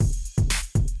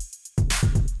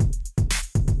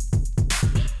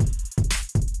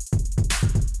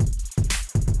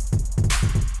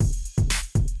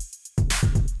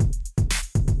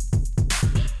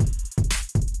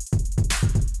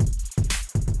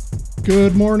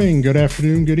Good morning, good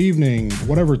afternoon, good evening,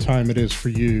 whatever time it is for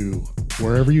you.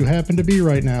 Wherever you happen to be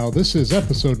right now, this is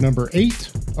episode number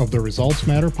 8 of the Results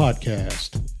Matter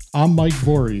podcast. I'm Mike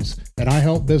Voorhees, and I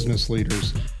help business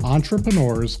leaders,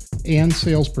 entrepreneurs, and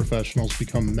sales professionals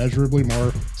become measurably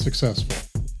more successful.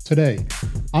 Today,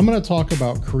 I'm going to talk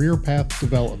about career path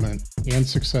development and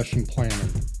succession planning,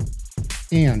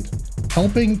 and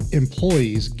helping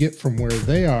employees get from where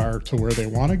they are to where they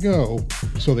want to go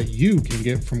so that you can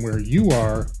get from where you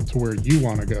are to where you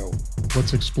want to go.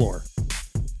 Let's explore.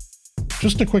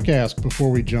 Just a quick ask before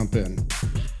we jump in.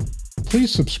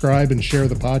 Please subscribe and share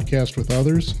the podcast with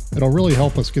others. It'll really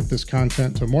help us get this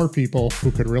content to more people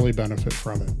who could really benefit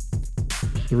from it.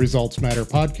 The Results Matter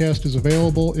podcast is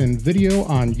available in video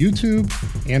on YouTube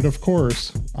and, of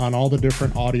course, on all the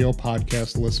different audio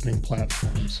podcast listening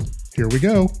platforms. Here we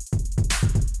go.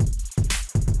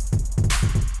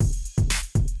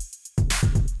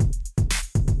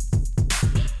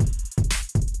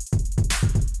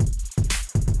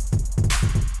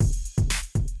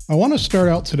 I want to start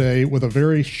out today with a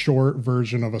very short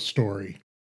version of a story.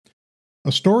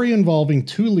 A story involving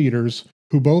two leaders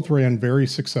who both ran very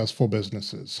successful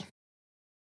businesses.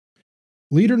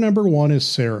 Leader number 1 is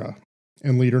Sarah,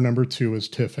 and leader number 2 is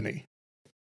Tiffany.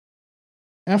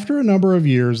 After a number of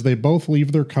years, they both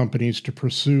leave their companies to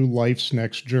pursue life's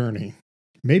next journey.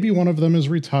 Maybe one of them is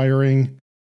retiring,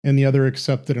 and the other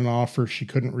accepted an offer she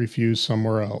couldn't refuse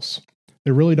somewhere else.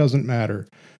 It really doesn't matter.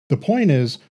 The point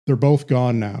is, they're both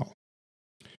gone now.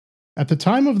 At the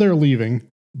time of their leaving,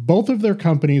 both of their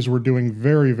companies were doing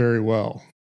very, very well.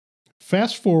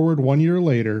 Fast forward 1 year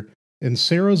later, and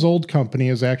Sarah's old company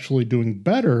is actually doing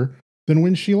better than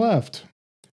when she left.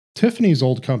 Tiffany's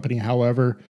old company,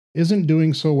 however, isn't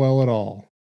doing so well at all.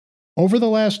 Over the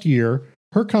last year,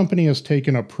 her company has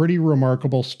taken a pretty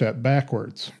remarkable step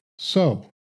backwards. So,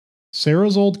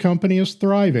 Sarah's old company is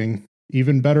thriving,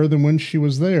 even better than when she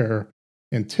was there,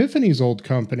 and Tiffany's old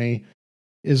company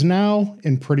is now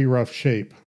in pretty rough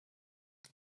shape.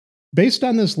 Based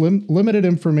on this limited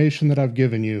information that I've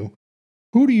given you,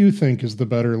 who do you think is the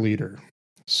better leader,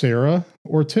 Sarah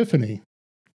or Tiffany?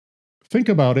 Think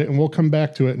about it and we'll come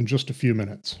back to it in just a few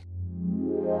minutes.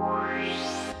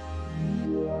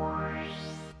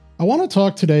 I want to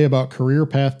talk today about career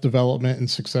path development and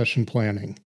succession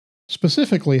planning,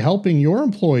 specifically helping your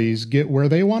employees get where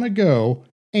they want to go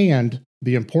and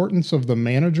the importance of the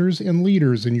managers and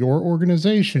leaders in your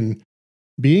organization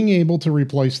being able to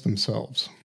replace themselves.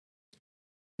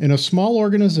 In a small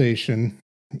organization,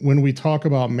 when we talk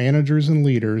about managers and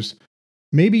leaders,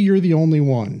 maybe you're the only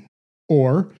one,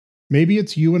 or maybe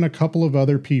it's you and a couple of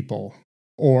other people,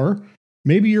 or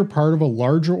maybe you're part of a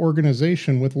larger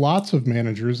organization with lots of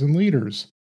managers and leaders.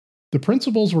 The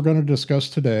principles we're going to discuss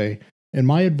today, and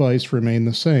my advice remain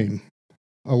the same.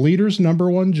 A leader's number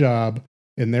one job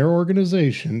in their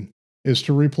organization is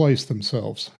to replace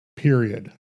themselves,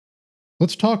 period.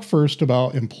 Let's talk first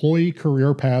about employee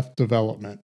career path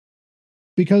development,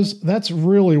 because that's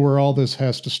really where all this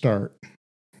has to start.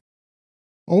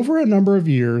 Over a number of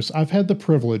years, I've had the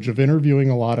privilege of interviewing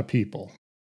a lot of people.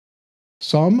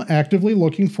 Some actively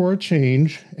looking for a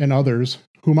change, and others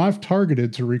whom I've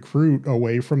targeted to recruit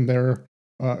away from their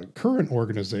current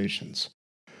organizations.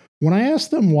 When I ask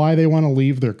them why they want to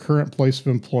leave their current place of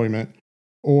employment,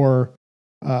 or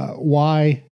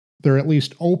why they're at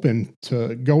least open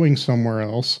to going somewhere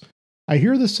else, I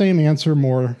hear the same answer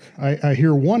more. I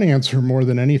hear one answer more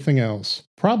than anything else,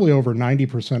 probably over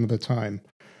 90% of the time.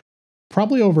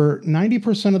 Probably over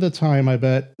 90% of the time, I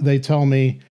bet they tell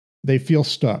me they feel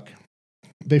stuck.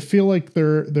 They feel like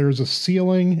there's a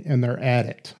ceiling and they're at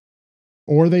it.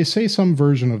 Or they say some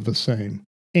version of the same.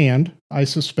 And I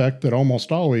suspect that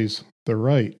almost always they're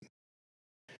right.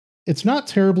 It's not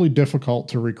terribly difficult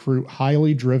to recruit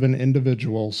highly driven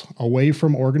individuals away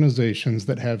from organizations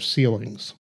that have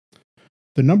ceilings.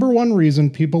 The number one reason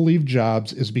people leave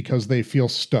jobs is because they feel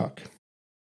stuck.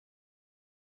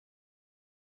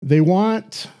 They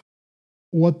want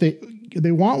what they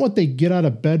get out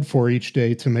of bed for each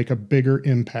day to make a bigger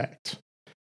impact.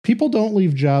 People don't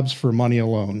leave jobs for money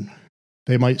alone.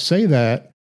 They might say that,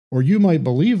 or you might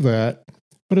believe that,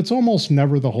 but it's almost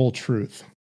never the whole truth.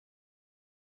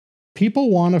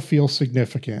 People want to feel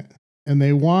significant, and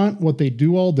they want what they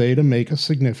do all day to make a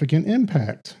significant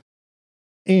impact.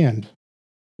 And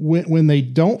when they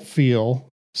don't feel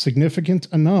significant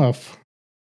enough,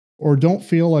 or don't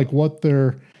feel like what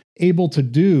they're able to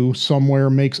do somewhere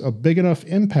makes a big enough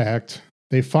impact,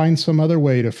 they find some other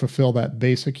way to fulfill that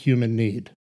basic human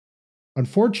need.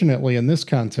 Unfortunately, in this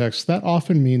context, that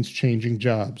often means changing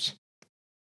jobs.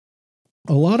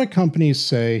 A lot of companies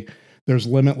say there's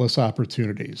limitless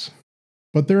opportunities.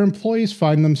 but their employees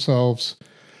find themselves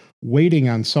waiting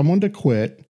on someone to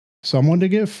quit, someone to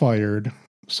get fired,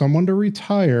 someone to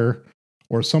retire,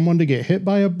 or someone to get hit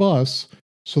by a bus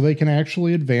so they can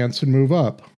actually advance and move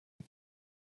up.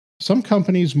 Some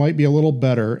companies might be a little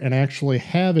better and actually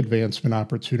have advancement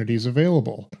opportunities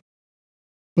available,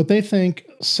 but they think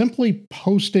simply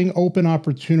posting open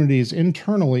opportunities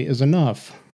internally is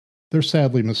enough. They're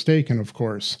sadly mistaken, of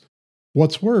course.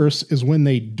 What's worse is when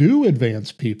they do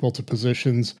advance people to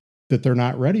positions that they're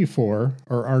not ready for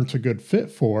or aren't a good fit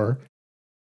for,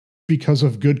 because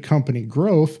of good company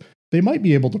growth, they might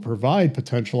be able to provide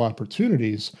potential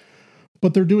opportunities,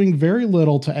 but they're doing very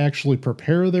little to actually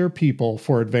prepare their people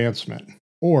for advancement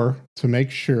or to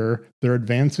make sure they're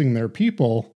advancing their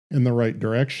people in the right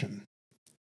direction.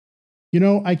 You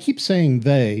know, I keep saying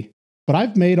they, but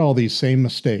I've made all these same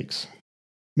mistakes.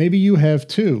 Maybe you have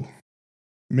too.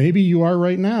 Maybe you are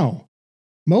right now.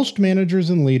 Most managers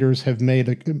and leaders have made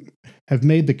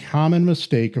the common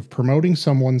mistake of promoting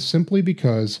someone simply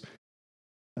because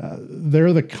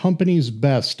they're the company's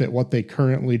best at what they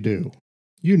currently do.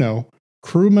 You know,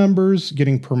 crew members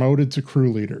getting promoted to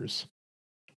crew leaders,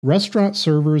 restaurant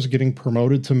servers getting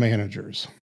promoted to managers.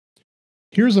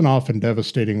 Here's an often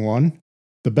devastating one: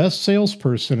 the best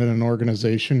salesperson in an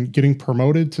organization getting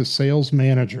promoted to sales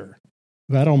manager.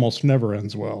 That almost never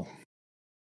ends well.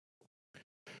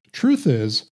 Truth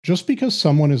is, just because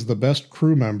someone is the best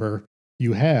crew member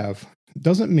you have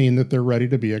doesn't mean that they're ready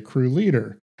to be a crew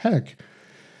leader. Heck,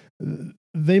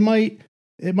 it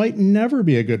might never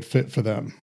be a good fit for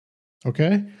them.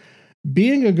 Okay?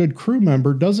 Being a good crew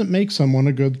member doesn't make someone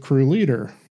a good crew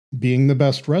leader. Being the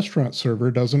best restaurant server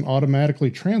doesn't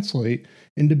automatically translate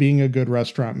into being a good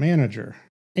restaurant manager.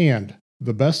 And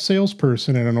the best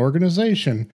salesperson in an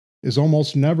organization is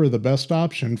almost never the best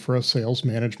option for a sales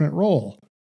management role.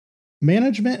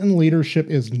 Management and leadership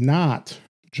is not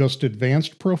just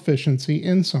advanced proficiency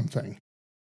in something.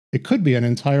 It could be an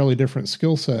entirely different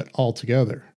skill set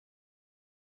altogether.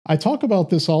 I talk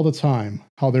about this all the time,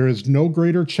 how there is no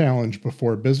greater challenge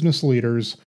before business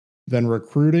leaders than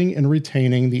recruiting and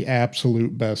retaining the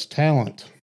absolute best talent.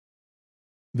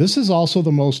 This is also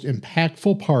the most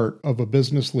impactful part of a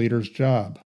business leader's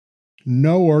job.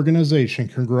 No organization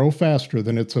can grow faster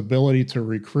than its ability to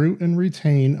recruit and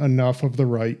retain enough of the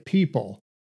right people.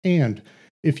 And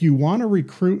if you want to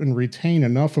recruit and retain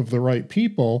enough of the right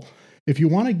people, if you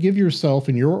want to give yourself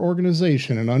and your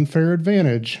organization an unfair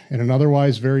advantage in an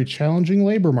otherwise very challenging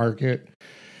labor market,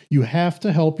 you have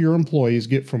to help your employees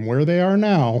get from where they are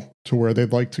now to where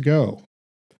they'd like to go.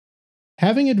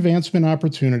 Having advancement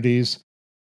opportunities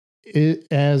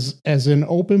as in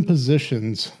open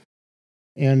positions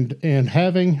and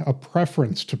having a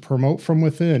preference to promote from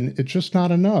within, it's just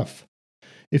not enough.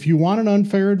 If you want an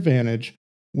unfair advantage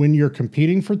when you're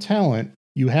competing for talent,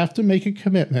 you have to make a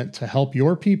commitment to help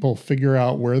your people figure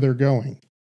out where they're going.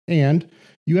 And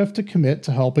you have to commit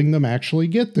to helping them actually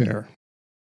get there.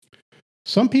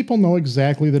 Some people know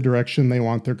exactly the direction they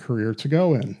want their career to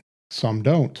go in. Some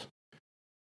don't.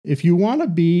 If you want to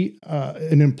be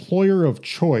an employer of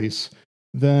choice,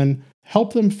 then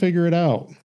help them figure it out.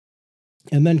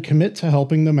 And then commit to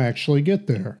helping them actually get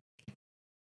there.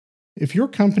 If your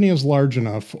company is large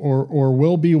enough, or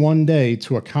will be one day,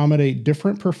 to accommodate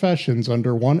different professions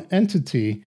under one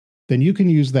entity, then you can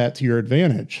use that to your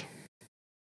advantage.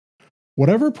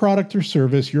 Whatever product or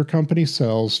service your company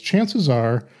sells, chances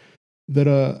are that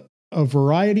a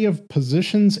variety of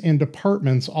positions and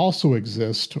departments also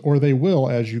exist, or they will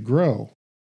as you grow.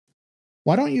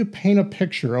 Why don't you paint a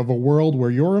picture of a world where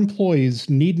your employees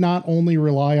need not only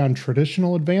rely on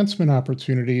traditional advancement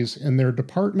opportunities in their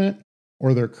department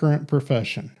or their current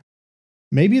profession?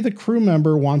 Maybe the crew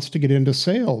member wants to get into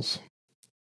sales.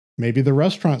 Maybe the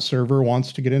restaurant server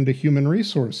wants to get into human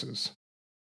resources.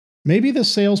 Maybe the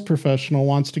sales professional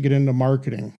wants to get into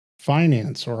marketing,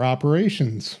 finance, or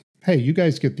operations. Hey, you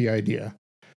guys get the idea.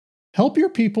 Help your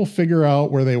people figure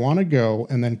out where they want to go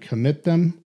and then commit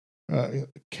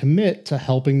to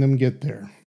helping them get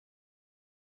there.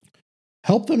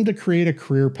 Help them to create a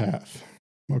career path.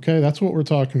 Okay, that's what we're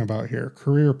talking about here,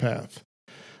 career path.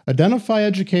 Identify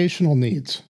educational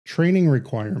needs, training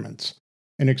requirements,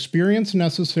 and experience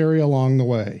necessary along the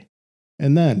way.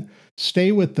 And then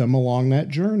stay with them along that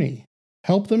journey.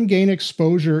 Help them gain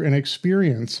exposure and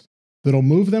experience that'll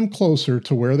move them closer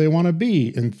to where they want to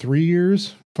be in 3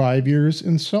 years, 5 years,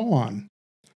 and so on.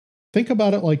 Think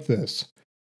about it like this.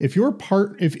 If you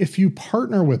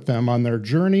partner with them on their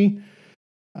journey,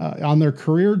 on their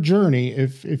career journey,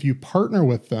 if you partner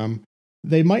with them,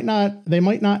 they might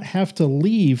not have to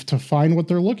leave to find what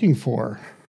they're looking for.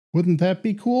 Wouldn't that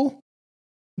be cool?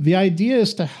 The idea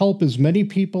is to help as many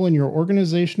people in your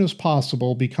organization as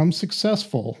possible become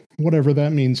successful, whatever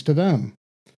that means to them.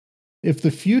 If the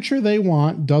future they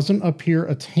want doesn't appear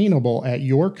attainable at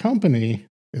your company,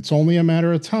 it's only a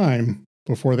matter of time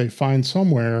before they find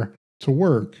somewhere to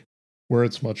work where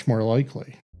it's much more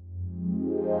likely.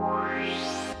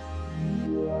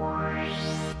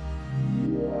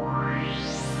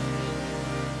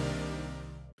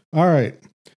 All right,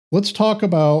 let's talk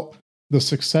about the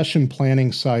succession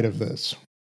planning side of this.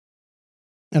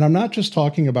 And I'm not just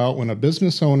talking about when a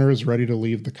business owner is ready to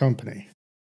leave the company.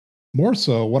 More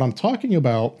so, what I'm talking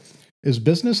about is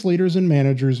business leaders and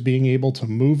managers being able to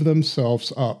move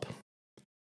themselves up.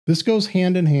 This goes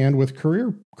hand in hand with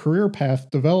career path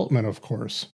development, of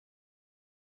course.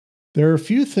 There are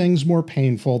few things more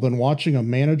painful than watching a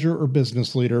manager or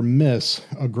business leader miss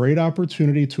a great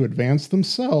opportunity to advance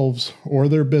themselves or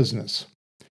their business,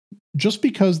 just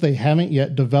because they haven't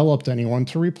yet developed anyone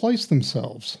to replace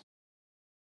themselves.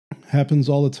 Happens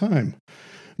all the time.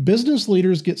 Business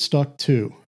leaders get stuck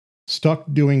too. Stuck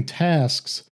doing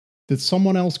tasks that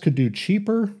someone else could do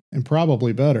cheaper and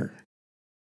probably better.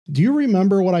 Do you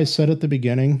remember what I said at the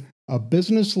beginning? A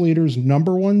business leader's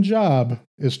number one job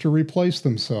is to replace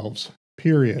themselves,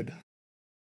 period.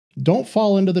 Don't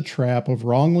fall into the trap of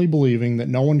wrongly believing that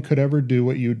no one could ever do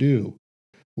what you do.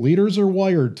 Leaders are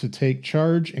wired to take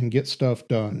charge and get stuff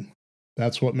done.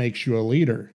 That's what makes you a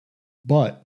leader.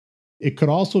 But it could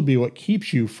also be what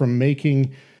keeps you from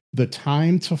making the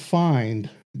time to find,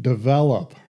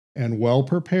 develop, and well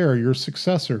prepare your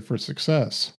successor for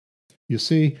success. You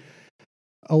see,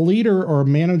 a leader or a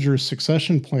manager's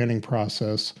succession planning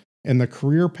process and the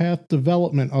career path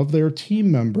development of their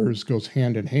team members goes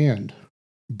hand in hand.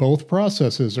 Both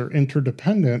processes are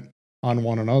interdependent on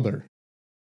one another.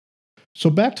 So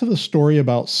back to the story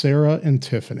about Sarah and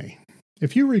Tiffany.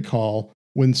 If you recall,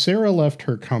 when Sarah left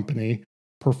her company,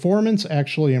 performance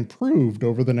actually improved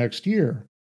over the next year,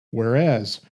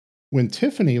 whereas when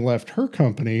Tiffany left her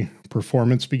company,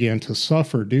 performance began to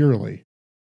suffer dearly.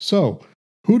 So,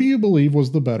 who do you believe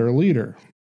was the better leader,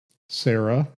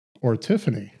 Sarah or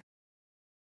Tiffany?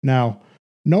 Now,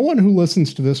 no one who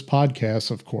listens to this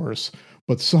podcast, of course,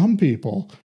 but some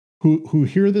people who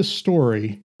hear this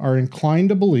story are inclined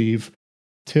to believe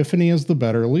Tiffany is the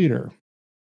better leader.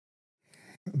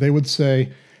 They would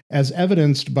say, as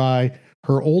evidenced by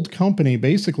her old company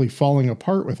basically falling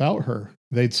apart without her,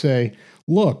 they'd say,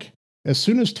 look, as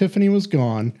soon as Tiffany was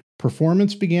gone,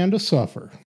 performance began to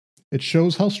suffer. It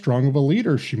shows how strong of a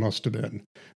leader she must have been.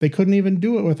 They couldn't even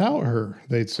do it without her,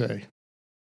 they'd say.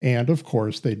 And of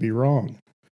course, they'd be wrong.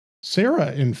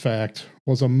 Sarah, in fact,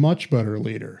 was a much better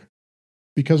leader.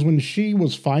 Because when she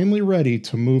was finally ready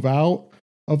to move out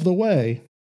of the way,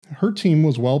 her team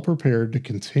was well prepared to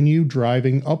continue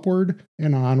driving upward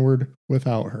and onward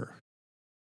without her.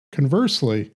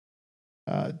 Conversely,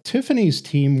 Tiffany's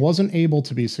team wasn't able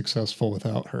to be successful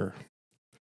without her.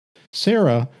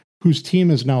 Sarah, whose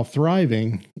team is now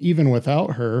thriving even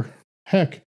without her,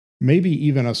 heck, maybe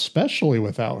even especially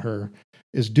without her,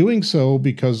 is doing so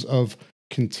because of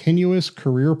continuous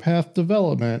career path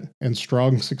development and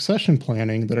strong succession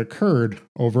planning that occurred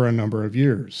over a number of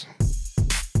years.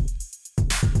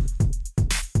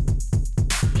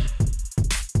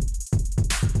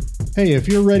 Hey, if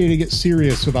you're ready to get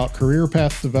serious about career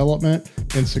path development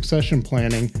and succession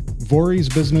planning, Voorhees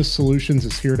Business Solutions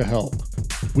is here to help.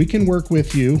 We can work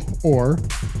with you, or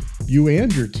you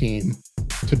and your team,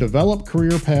 to develop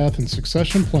career path and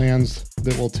succession plans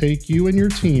that will take you and your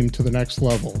team to the next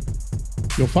level.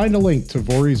 You'll find a link to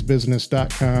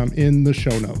VorheesBusiness.com in the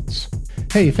show notes.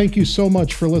 Hey, thank you so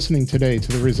much for listening today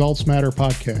to the Results Matter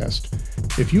podcast.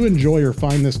 If you enjoy or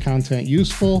find this content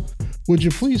useful, would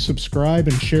you please subscribe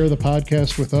and share the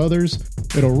podcast with others?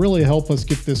 It'll really help us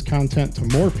get this content to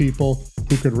more people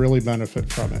who could really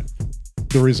benefit from it.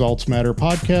 The Results Matter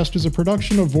podcast is a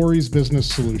production of Voorhees Business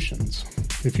Solutions.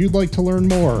 If you'd like to learn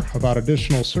more about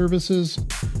additional services,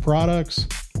 products,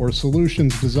 or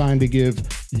solutions designed to give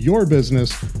your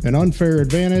business an unfair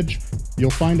advantage, you'll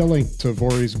find a link to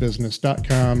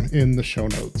VorheesBusiness.com in the show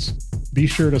notes. Be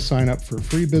sure to sign up for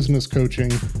free business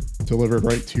coaching delivered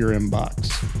right to your inbox.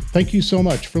 Thank you so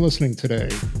much for listening today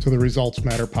to the Results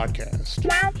Matter podcast.